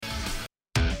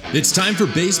It's time for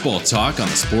Baseball Talk on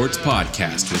the Sports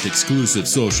Podcast with exclusive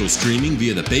social streaming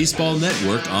via the Baseball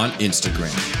Network on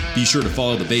Instagram. Be sure to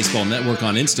follow the Baseball Network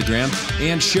on Instagram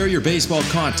and share your baseball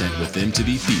content with them to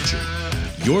be featured.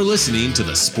 You're listening to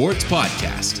the Sports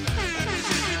Podcast.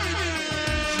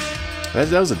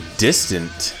 That was a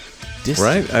distant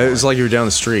right? It was like you were down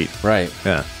the street. Right.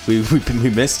 Yeah. We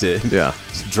missed it. Yeah.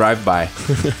 Drive by.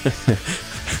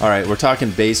 All right, we're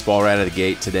talking baseball right out of the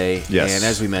gate today. Yes. And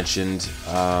as we mentioned,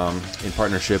 in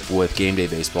partnership with Game Day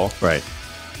Baseball. Right.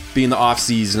 Being the off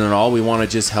season and all, we want to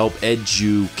just help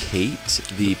educate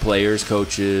the players,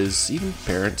 coaches, even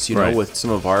parents, Right. with some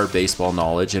of our baseball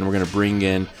knowledge. And we're going to bring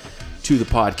in to the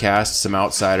podcast some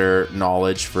outsider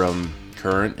knowledge from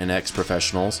current and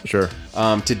ex-professionals. Sure.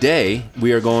 Today,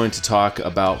 we are going to talk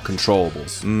about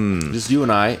controllables. Just you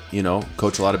and I,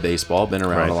 coach a lot of baseball, been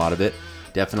around Right. a lot of it.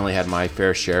 Definitely had my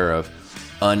fair share of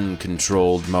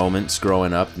uncontrolled moments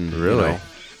growing up and, Really?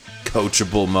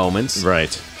 coachable moments.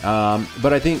 Right.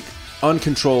 But I think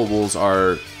uncontrollables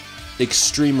are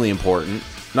extremely important,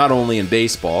 not only in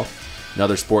baseball, in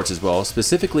other sports as well.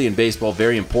 Specifically in baseball,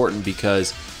 very important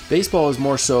because baseball is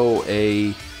more so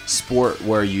a sport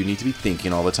where you need to be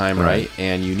thinking all the time, right?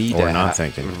 And you need or to not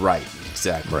thinking. Right,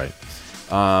 exactly. Right.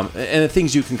 And the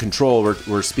things you can control,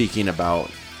 we're speaking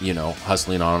about,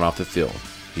 hustling on and off the field,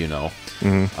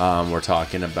 Mm-hmm. We're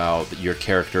talking about your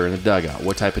character in the dugout.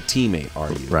 What type of teammate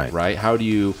are you? Right. How do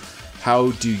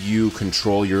you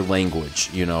control your language?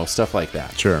 Stuff like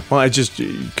that. Sure. Well,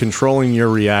 controlling your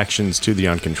reactions to the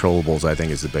uncontrollables, I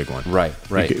think, is the big one. Right.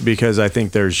 Because I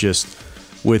think there's just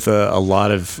with a lot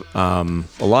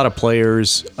of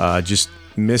players just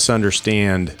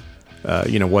misunderstand,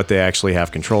 what they actually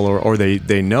have control over, or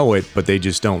they know it, but they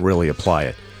just don't really apply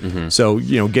it. Mm-hmm. So,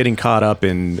 getting caught up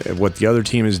in what the other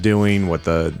team is doing, what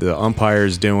the umpire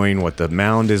is doing, what the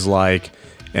mound is like,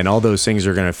 and all those things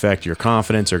are going to affect your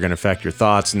confidence, are going to affect your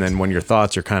thoughts. And then when your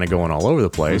thoughts are kind of going all over the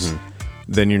place,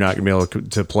 then you're not going to be able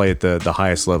to play at the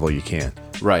highest level you can.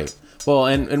 Right. Well,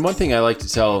 and one thing I like to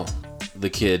tell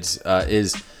the kids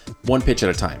is one pitch at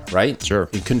a time, right? Sure.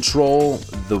 And control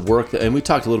the work. And we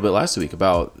talked a little bit last week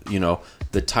about,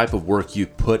 the type of work you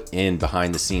put in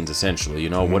behind the scenes, essentially.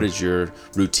 What is your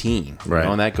routine? Right.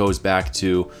 And that goes back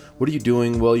to what are you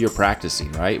doing while you're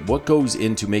practicing, right? What goes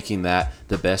into making that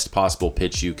the best possible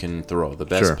pitch you can throw, the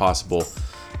best Sure. possible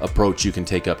approach you can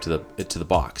take up to the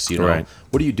box, Right.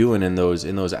 What are you doing in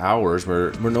those hours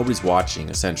where nobody's watching,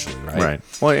 essentially, right? Right.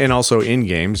 Well, and also in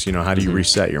games, how do you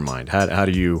reset your mind? How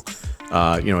do you,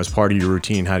 as part of your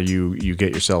routine, how do you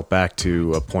get yourself back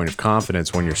to a point of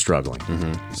confidence when you're struggling?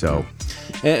 So,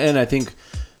 And I think,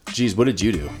 geez, what did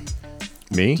you do?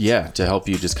 me? Yeah, to help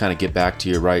you just kind of get back to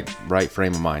your right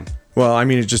frame of mind. Well,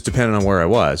 it just depended on where I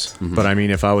was. But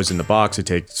if I was in the box, I'd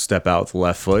take step out with the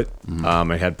left foot.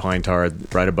 I had pine tar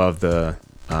right above the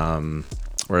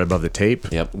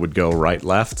tape. Yep. Would go right,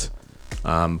 left.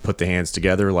 Put the hands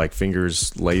together like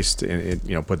fingers laced,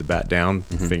 and put the bat down,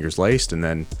 fingers laced, and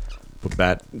then put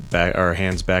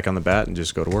hands back on the bat and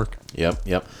just go to work. Yep.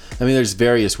 There's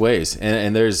various ways,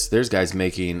 and there's guys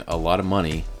making a lot of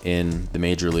money in the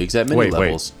major leagues at many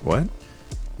levels. Wait, what?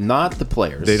 Not the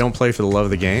players. They don't play for the love of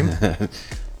the game?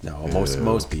 No,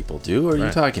 most people do. What are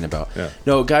you talking about? Yeah.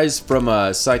 No, guys from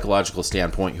a psychological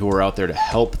standpoint who are out there to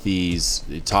help these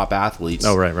top athletes.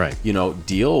 Oh, right.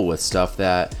 Deal with stuff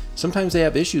that sometimes they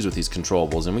have issues with these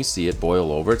controllables, and we see it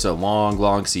boil over. It's a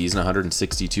long season,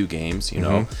 162 games.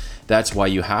 That's why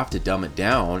you have to dumb it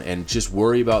down and just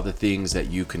worry about the things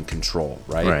that you can control.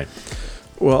 Right.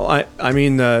 Well,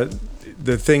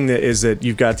 the thing that is that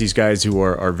you've got these guys who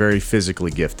are very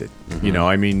physically gifted.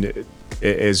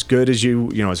 As good as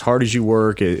you, as hard as you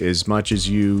work, as much as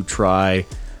you try,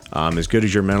 as good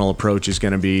as your mental approach is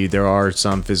going to be, there are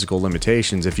some physical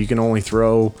limitations. If you can only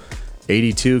throw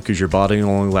 82 because your body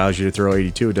only allows you to throw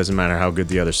 82, it doesn't matter how good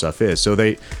the other stuff is. So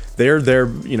they're there,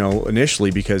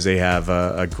 initially because they have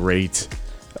a great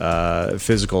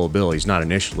physical abilities. Not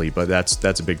initially, but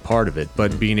that's a big part of it.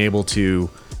 But being able to,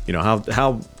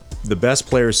 how the best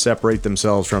players separate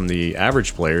themselves from the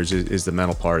average players is the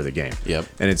mental part of the game. Yep.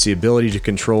 And it's the ability to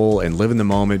control and live in the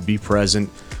moment, be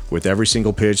present with every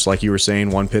single pitch. Like you were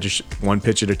saying, one pitch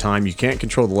at a time. You can't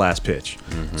control the last pitch.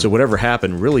 So whatever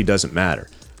happened really doesn't matter.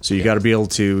 So you got to be able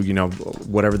to,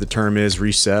 whatever the term is,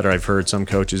 reset, or I've heard some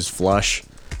coaches flush.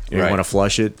 You want to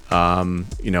flush it.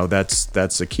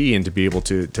 That's the key, and to be able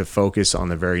to focus on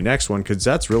the very next one, because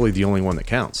that's really the only one that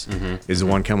counts, is the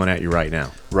one coming at you right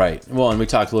now. Right. Well, and we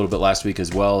talked a little bit last week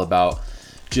as well about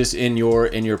just in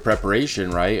your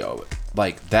preparation, right?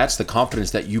 Like that's the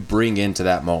confidence that you bring into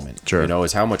that moment. Sure.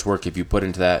 Is how much work have you put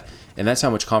into that And that's how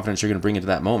much confidence you're going to bring into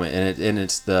that moment. And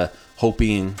it's the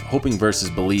hoping versus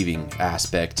believing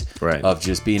aspect of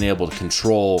just being able to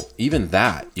control even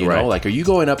that, you know, like, are you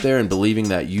going up there and believing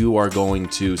that you are going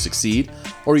to succeed,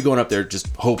 or are you going up there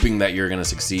just hoping that you're going to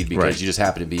succeed because you just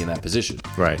happen to be in that position?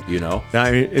 Right. You know,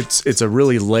 I mean, it's a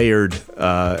really layered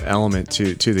element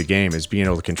to the game, is being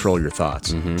able to control your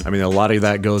thoughts. I mean, a lot of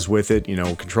that goes with it. You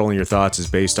know, controlling your thoughts is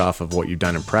based off of what you've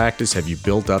done in practice. Have you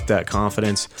built up that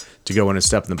confidence to go in and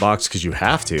step in the box? Because you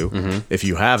have to. If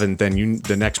you haven't, then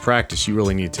the next practice you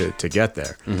really need to get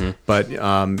there. But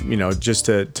you know, just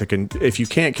if you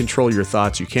can't control your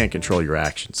thoughts, you can't control your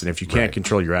actions. And if you can't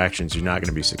control your actions, you're not going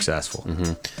to be successful.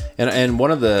 And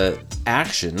one of the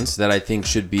actions that I think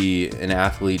should be an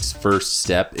athlete's first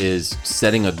step is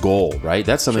setting a goal, right?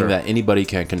 That's something that anybody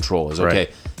can control. Is okay,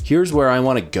 here's where I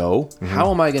want to go.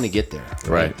 How am I going to get there?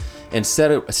 Right. And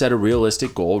set a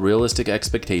realistic goal, realistic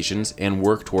expectations, and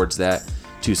work towards that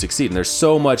to succeed. And there's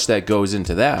so much that goes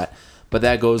into that, but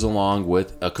that goes along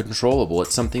with a controllable.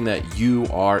 It's something that you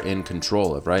are in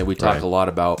control of, right? We talk a lot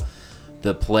about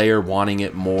the player wanting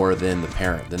it more than the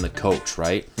parent, than the coach,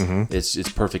 right? It's a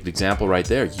perfect example right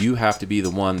there. You have to be the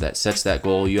one that sets that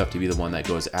goal. You have to be the one that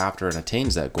goes after and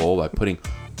attains that goal by putting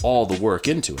all the work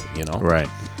into it, you know? Right.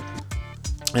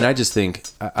 And I just think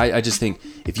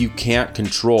if you can't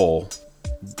control,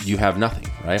 you have nothing,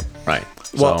 right? Right.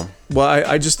 Well,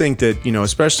 I just think that, you know,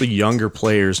 especially younger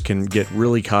players can get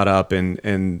really caught up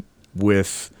in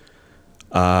with.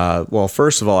 Well,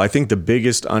 first of all, I think the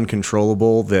biggest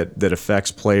uncontrollable that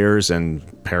affects players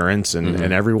and parents and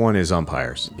everyone is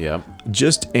umpires. Yeah.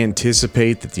 Just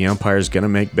anticipate that the umpire is going to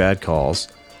make bad calls.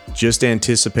 Just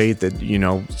anticipate that, you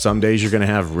know, some days you're going to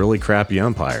have really crappy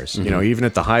umpires. You know, even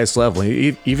at the highest level,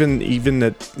 even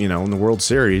at, you know, in the World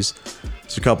Series,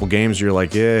 there's a couple games where you're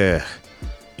like, yeah,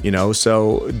 you know.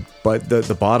 So, but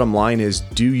the bottom line is,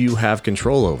 do you have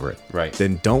control over it? Right.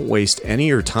 Then don't waste any of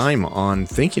your time on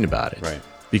thinking about it. Right.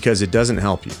 Because it doesn't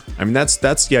help you. I mean, that's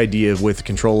the idea with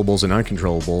controllables and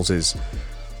uncontrollables is,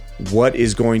 what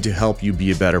is going to help you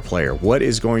be a better player? What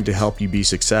is going to help you be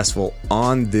successful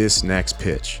on this next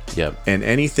pitch? Yep. And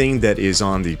anything that is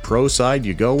on the pro side,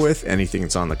 you go with. Anything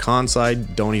that's on the con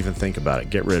side, don't even think about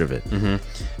it. Get rid of it. And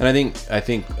I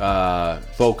think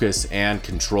focus and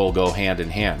control go hand in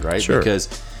hand, right? Sure.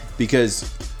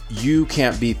 Because you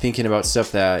can't be thinking about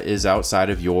stuff that is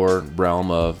outside of your realm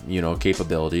of, you know,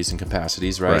 capabilities and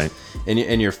capacities, right?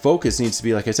 And your focus needs to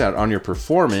be, like I said, on your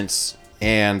performance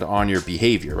and on your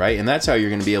behavior, right? And that's how you're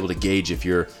going to be able to gauge if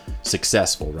you're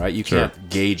successful, right? You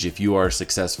can't gauge if you are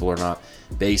successful or not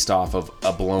based off of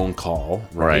a blown call,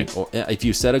 right? Or if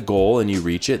you set a goal and you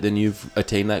reach it, then you've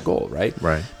attained that goal, right?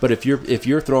 Right. But if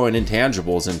you're throwing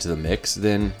intangibles into the mix,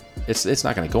 then it's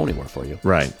not going to go anywhere for you,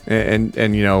 right? And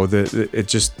you know,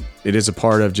 it is a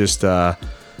part of just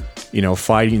you know,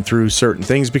 fighting through certain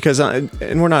things, because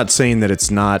and we're not saying that it's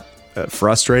not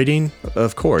frustrating.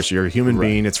 Of course, you're a human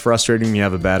being. It's frustrating when you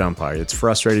have a bad umpire. It's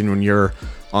frustrating when you're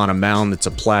on a mound that's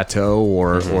a plateau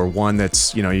or one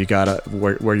that's, you know, you gotta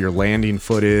where your landing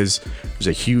foot is, there's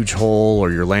a huge hole,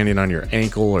 or you're landing on your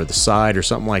ankle or the side or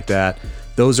something like that.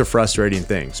 Those are frustrating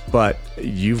things, but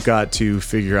you've got to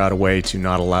figure out a way to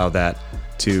not allow that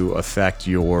to affect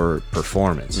your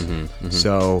performance.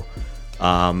 So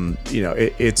you know,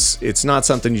 it's not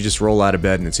something you just roll out of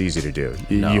bed and it's easy to do.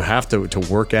 You have to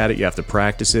work at it. You have to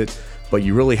practice it, but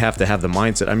you really have to have the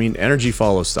mindset. I mean, energy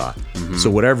follows thought. So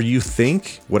whatever you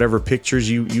think, whatever pictures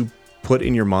you put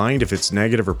in your mind, if it's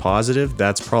negative or positive,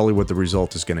 that's probably what the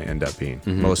result is going to end up being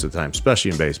most of the time, especially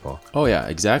in baseball. Oh yeah,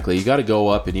 exactly. You got to go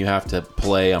up and you have to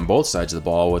play on both sides of the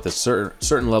ball with a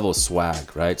certain level of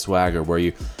swag, right? Swagger, where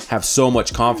you have so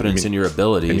much confidence in your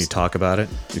abilities. And you talk about it.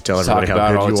 You tell everybody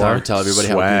how good you are. Tell everybody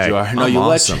how good you are. No, you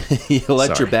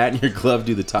let your bat and your glove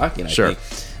do the talking. I think.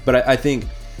 But I think,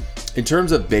 in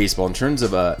terms of baseball, in terms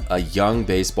of a young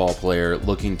baseball player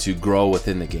looking to grow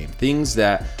within the game, things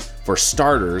that, for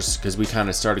starters, because we kind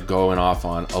of started going off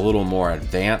on a little more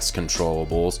advanced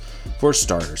controllables. For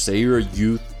starters, say you're a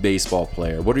youth baseball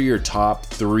player, what are your top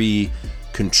 3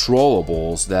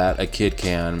 controllables that a kid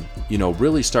can, you know,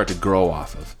 really start to grow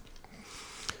off of?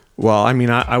 Well, I mean,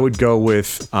 I would go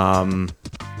with,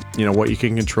 you know, what you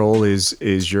can control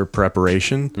is your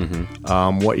preparation.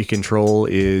 What you control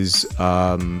is,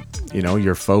 you know,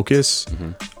 your focus,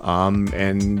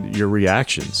 and your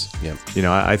reactions. You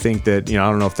know, I think that, you know, I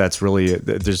don't know if that's really,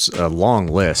 there's a long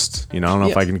list. You know, I don't know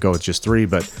if I can go with just 3,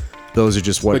 but those are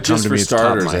just what come to me at the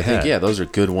top of my head. I think, those are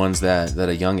good ones that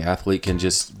a young athlete can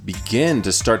just begin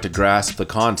to start to grasp the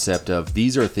concept of,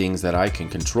 these are things that I can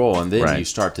control. And then you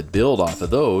start to build off of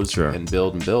those and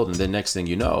build. And then next thing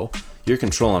you know, you're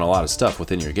controlling a lot of stuff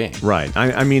within your game. Right.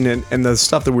 I mean, and the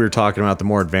stuff that we were talking about, the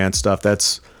more advanced stuff,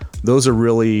 those are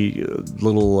really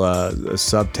little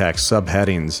subtext,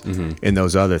 subheadings in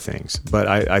those other things. But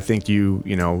I think you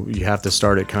have to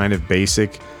start at kind of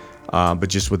basic, but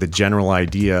just with a general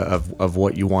idea of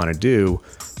what you want to do.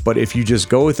 But if you just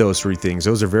go with those three things,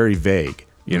 those are very vague.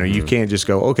 You can't just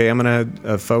go, okay,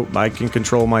 I can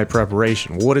control my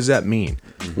preparation. Well, what does that mean?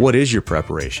 What is your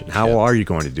preparation? How are you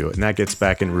going to do it? And that gets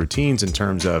back in routines in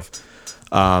terms of,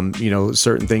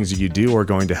 certain things that you do are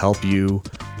going to help you,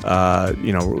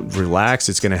 relax.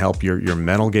 It's going to help your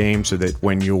mental game so that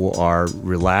when you are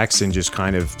relaxed and just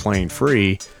kind of playing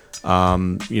free,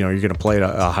 you're going to play at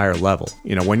a higher level.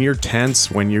 When you're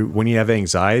tense, when you have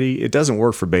anxiety, it doesn't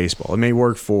work for baseball. It may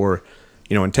work for,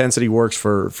 intensity works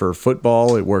for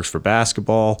football. It works for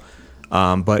basketball.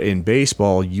 But in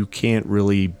baseball, you can't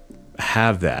really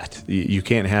have that. You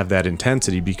can't have that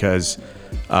intensity because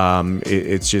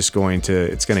it's going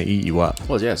to eat you up.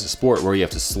 Well, yeah, it's a sport where you have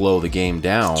to slow the game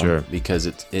down because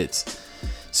it's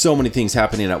so many things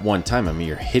happening at one time. I mean,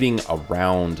 you're hitting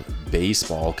around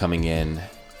baseball coming in,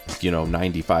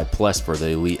 95 plus for the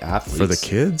elite athletes. For the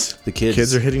kids? The kids.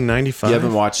 Kids are hitting 95? You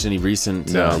haven't watched any recent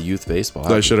youth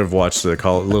baseball? I should have watched the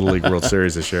Little League World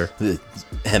Series this year. The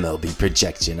MLB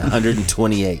projection,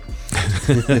 128.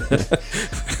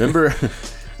 Remember,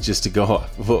 just to go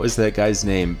off, what was that guy's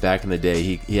name back in the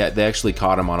day? They actually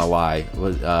caught him on a lie.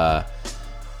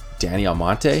 Danny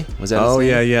Almonte? Was that his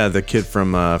name? Yeah. The kid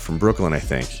from Brooklyn, I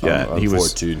think. Yeah, he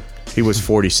was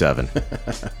 47.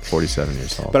 47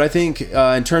 years old. But I think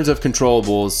in terms of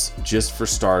controllables, just for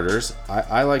starters,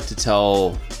 I like to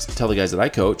tell the guys that I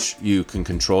coach, you can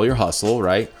control your hustle,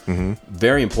 right? Mm-hmm.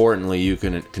 Very importantly, you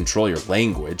can control your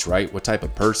language, right? What type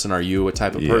of person are you? What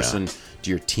type of person do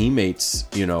your teammates,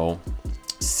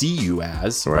 see you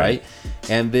as, right?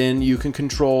 And then you can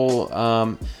control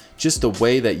just the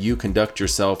way that you conduct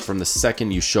yourself from the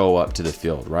second you show up to the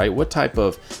field, right? What type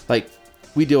of,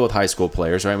 we deal with high school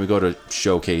players, right? We go to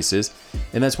showcases,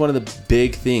 and that's one of the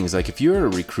big things. Like, if you're a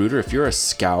recruiter, if you're a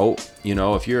scout,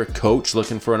 if you're a coach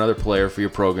looking for another player for your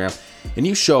program, and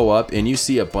you show up and you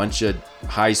see a bunch of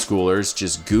high schoolers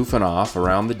just goofing off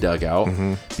around the dugout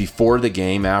before the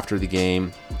game, after the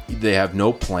game, they have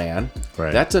no plan.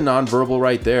 Right. That's a nonverbal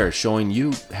right there, showing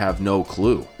you have no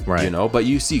clue. Right. But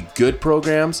you see good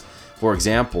programs. For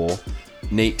example,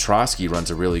 Nate Trotsky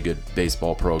runs a really good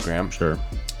baseball program. Sure.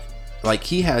 Like,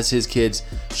 he has his kids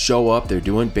show up, they're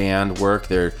doing band work,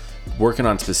 they're working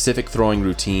on specific throwing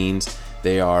routines,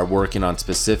 they are working on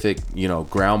specific,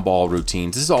 ground ball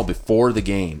routines. This is all before the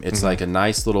game. It's like a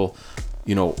nice little,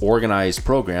 organized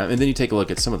program. And then you take a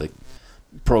look at some of the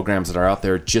programs that are out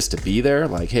there just to be there.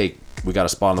 Like, hey, we got a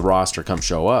spot on the roster, come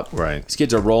show up. Right. These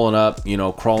kids are rolling up,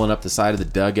 crawling up the side of the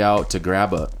dugout to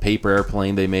grab a paper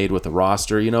airplane they made with a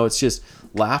roster. It's just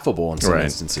laughable in some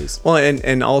instances. Well,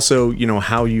 and also,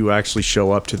 how you actually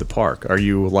show up to the park. Are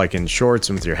you like in shorts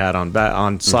and with your hat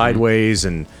on sideways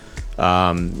and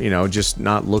just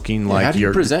not looking like how do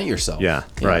you present yourself? Yeah.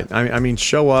 Right. I mean,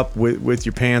 show up with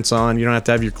your pants on. You don't have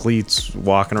to have your cleats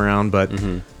walking around, but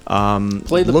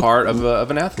play the part of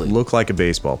an athlete. Look like a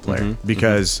baseball player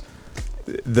because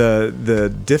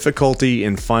the difficulty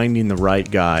in finding the right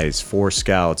guys for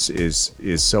scouts is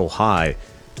so high.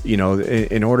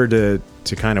 In order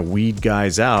to kind of weed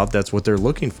guys out, that's what they're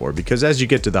looking for. Because as you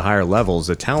get to the higher levels,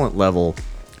 the talent level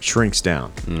shrinks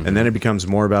down. And then it becomes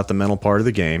more about the mental part of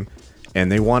the game. And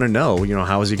they want to know,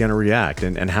 how is he going to react?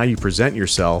 And how you present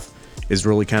yourself is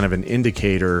really kind of an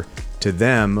indicator to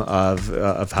them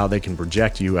of how they can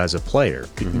project you as a player.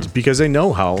 Because they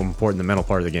know how important the mental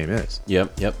part of the game is.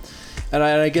 Yep. And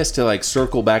I guess to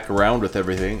circle back around with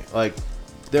everything, like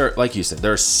you said,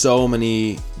 there are so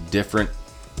many different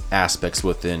aspects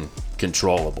within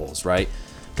controllables, right?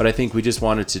 But I think we just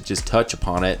wanted to just touch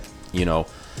upon it,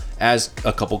 as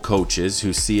a couple coaches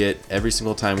who see it every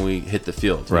single time we hit the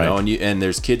field, and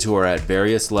there's kids who are at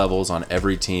various levels on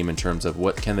every team in terms of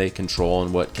what can they control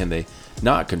and what can they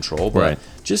not control, but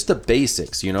just the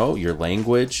basics, your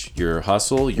language, your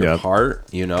hustle, your heart,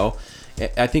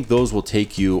 I think those will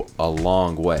take you a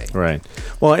long way. Right.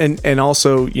 Well, and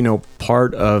also,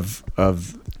 part of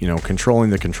controlling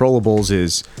the controllables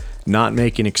is not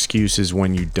making excuses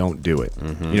when you don't do it.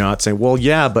 Not saying, well,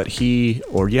 yeah, but he,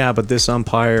 or yeah, but this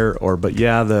umpire, or but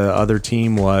yeah, the other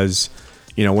team was,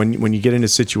 when you get into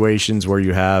situations where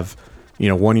you have,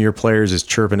 one of your players is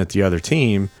chirping at the other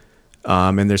team,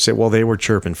 and they say, well, they were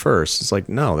chirping first. It's like,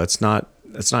 no, that's not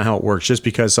how it works. Just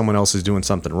because someone else is doing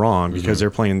something wrong, because they're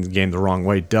playing the game the wrong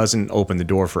way, doesn't open the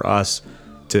door for us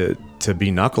to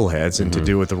be knuckleheads and to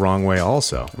do it the wrong way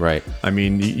also. Right. I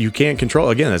mean, you can't control.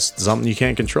 Again, it's something you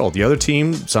can't control. The other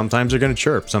team, sometimes they're going to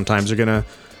chirp. Sometimes they're going to,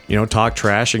 talk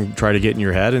trash and try to get in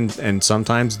your head. And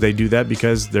sometimes they do that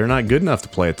because they're not good enough to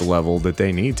play at the level that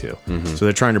they need to. So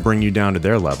they're trying to bring you down to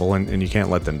their level, and you can't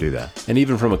let them do that. And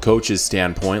even from a coach's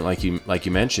standpoint, like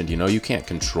you mentioned, you can't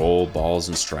control balls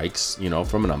and strikes,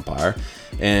 from an umpire.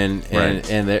 And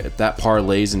that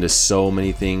parlays into so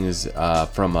many things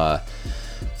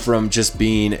from just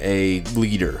being a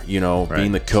leader,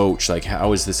 being the coach. Like,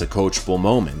 how is this a coachable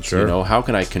moment? Sure. How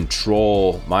can I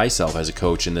control myself as a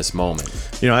coach in this moment?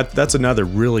 That's another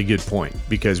really good point,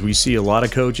 because we see a lot of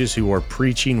coaches who are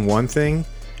preaching one thing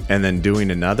and then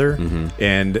doing another,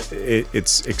 and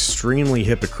it's extremely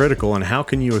hypocritical. And how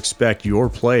can you expect your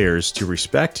players to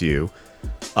respect you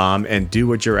and do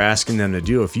what you're asking them to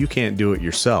do if you can't do it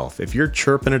yourself? If you're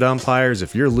chirping at umpires,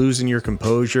 if you're losing your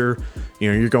composure,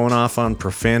 you're going off on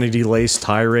profanity-laced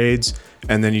tirades,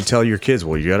 and then you tell your kids,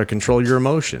 well, you got to control your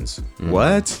emotions.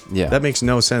 What? Yeah. That makes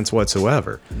no sense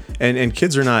whatsoever. And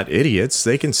kids are not idiots.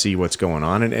 They can see what's going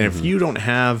on. And if you don't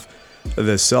have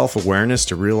the self-awareness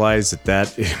to realize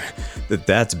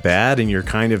that's bad and you're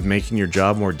kind of making your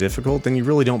job more difficult, then you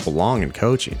really don't belong in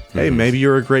coaching. Hey, maybe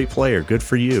you're a great player. Good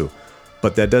for you.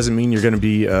 But that doesn't mean you're going to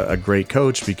be a great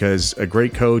coach, because a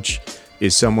great coach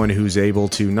is someone who's able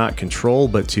to not control,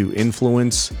 but to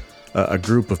influence a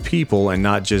group of people and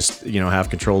not just, have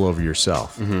control over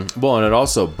yourself. Well, and it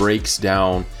also breaks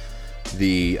down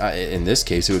in this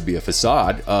case, it would be a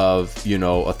facade of,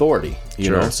 authority,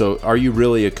 Sure. So are you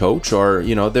really a coach? Or,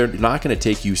 they're not going to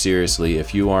take you seriously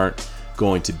if you aren't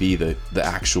going to be the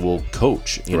actual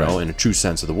coach, in a true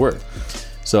sense of the word.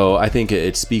 So I think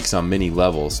it speaks on many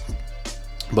levels.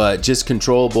 But just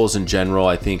controllables in general,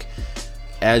 I think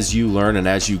as you learn and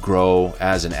as you grow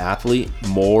as an athlete,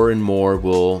 more and more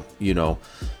will,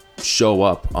 show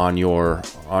up on your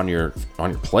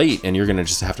plate, and you're going to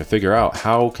just have to figure out,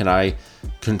 how can I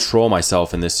control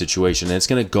myself in this situation? And it's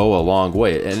going to go a long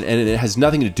way. And it has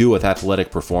nothing to do with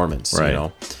athletic performance,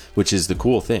 Right. Which is the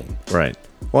cool thing. Right.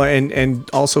 Well, and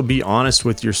also be honest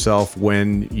with yourself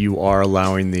when you are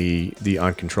allowing the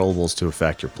uncontrollables to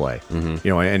affect your play.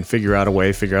 And figure out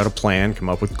a plan, come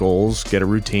up with goals, get a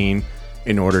routine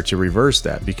in order to reverse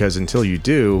that. Because until you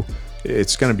do,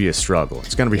 it's going to be a struggle.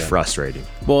 It's going to be frustrating.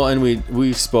 Well, and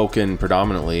we've spoken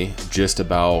predominantly just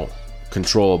about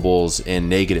controllables in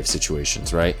negative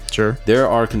situations, right? Sure. There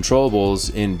are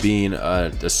controllables in being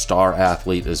a star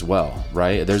athlete as well,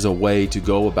 right? There's a way to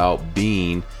go about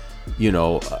being,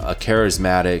 a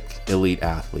charismatic elite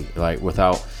athlete, like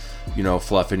without,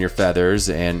 fluffing your feathers,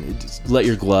 and let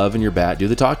your glove and your bat do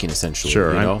the talking, essentially.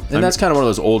 Sure. And that's kind of one of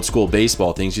those old school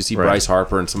baseball things. You see Right. Bryce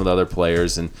Harper and some of the other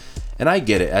players, and I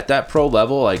get it. At that pro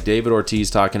level, like David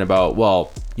Ortiz talking about,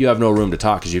 well, you have no room to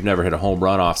talk because you've never hit a home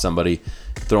run off somebody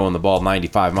throwing the ball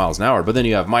 95 miles an hour. But then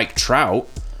you have Mike Trout,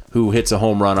 who hits a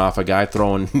home run off a guy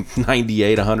throwing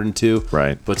 98, 102.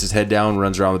 Right. Puts his head down,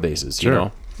 runs around the bases,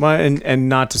 Sure. Well, and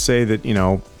not to say that,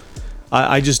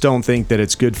 I just don't think that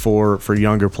it's good for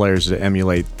younger players to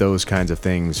emulate those kinds of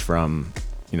things from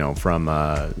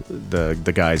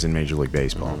the guys in Major League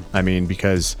Baseball. I mean,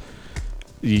 because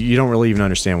you don't really even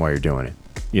understand why you're doing it,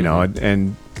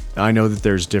 and I know that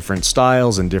there's different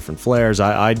styles and different flares.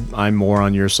 I'm more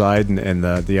on your side, and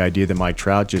the idea that Mike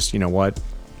Trout just,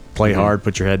 play hard,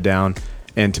 put your head down.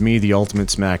 And to me, the ultimate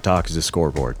smack talk is a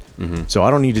scoreboard. So I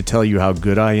don't need to tell you how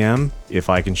good I am if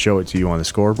I can show it to you on the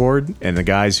scoreboard. And the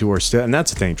guys who are still, and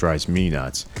that's the thing that drives me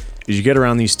nuts, is you get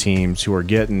around these teams who are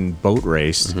getting boat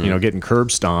raced, getting curb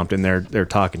stomped, and they're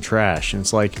talking trash. And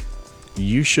it's like,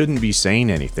 you shouldn't be saying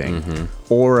anything.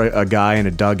 Or a guy in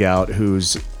a dugout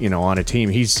who's, on a team,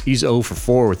 he's 0 for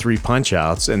 4 with 3 punch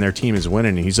outs, and their team is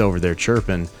winning, and he's over there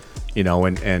chirping,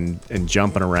 and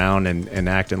jumping around and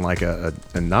acting like a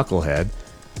knucklehead.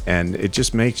 And it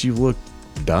just makes you look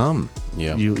dumb.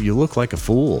 Yeah. You look like a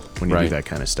fool when you do that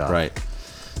kind of stuff. Right.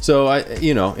 So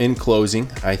in closing,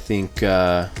 I think,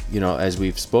 as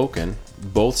we've spoken,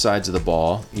 both sides of the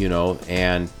ball,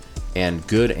 and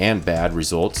good and bad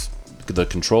results, the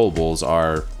controllables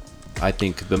are, I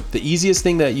think, the easiest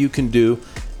thing that you can do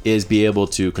is be able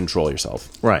to control yourself.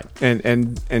 Right.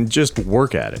 And just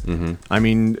work at it. I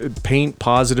mean, paint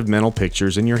positive mental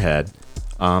pictures in your head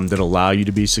that allow you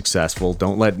to be successful.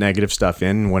 Don't let negative stuff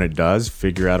in. When it does,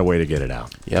 figure out a way to get it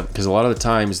out. Yep, because a lot of the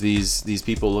times these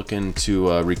people looking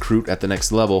to recruit at the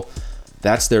next level,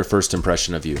 that's their first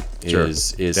impression of you.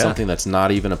 Is something that's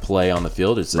not even a play on the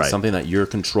field. It's something that you're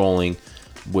controlling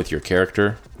with your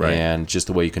character and just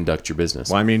the way you conduct your business.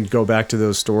 Well, I mean, go back to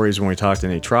those stories when we talked to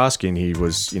Nate Trosky, and he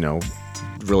was,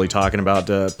 really talking about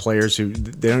players who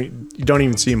you don't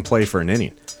even see them play for an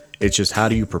inning. It's just how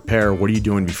do you prepare? What are you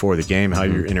doing before the game? How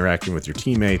you're interacting with your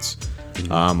teammates?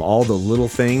 All the little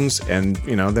things, and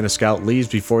then a scout leaves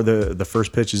before the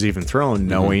first pitch is even thrown,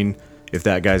 knowing if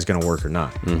that guy's going to work or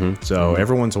not. So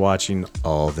everyone's watching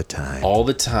all the time. All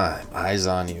the time, eyes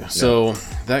on you. So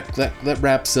that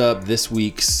wraps up this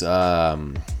week's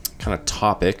kind of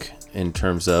topic in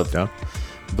terms of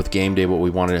with game day. What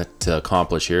we wanted to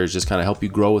accomplish here is just kind of help you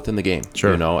grow within the game.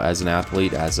 Sure. As an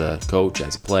athlete, as a coach,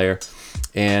 as a player.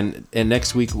 And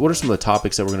next week, what are some of the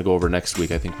topics that we're going to go over next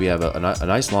week? I think we have a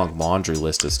nice long laundry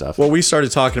list of stuff. Well, we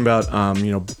started talking about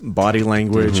body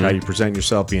language, how you present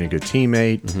yourself, being a good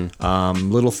teammate,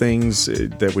 little things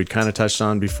that we kind of touched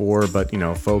on before, but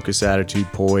focus, attitude,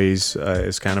 poise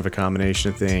is kind of a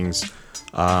combination of things.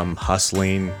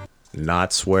 Hustling,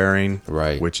 not swearing,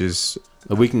 right? Which is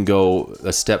we can go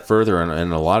a step further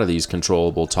in a lot of these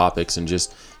controllable topics and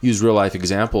just use real life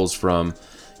examples from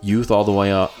youth all the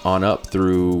way on up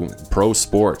through pro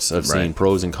sports of seeing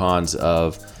pros and cons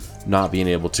of not being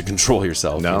able to control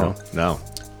yourself.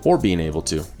 Or being able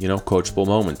to, coachable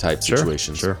moment type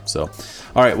situations. Sure. So,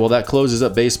 all right, well, that closes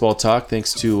up baseball talk.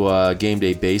 Thanks to Game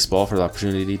Day Baseball for the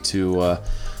opportunity to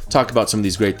talk about some of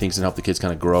these great things and help the kids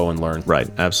kind of grow and learn. Right,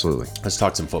 absolutely. Let's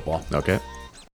talk some football. Okay.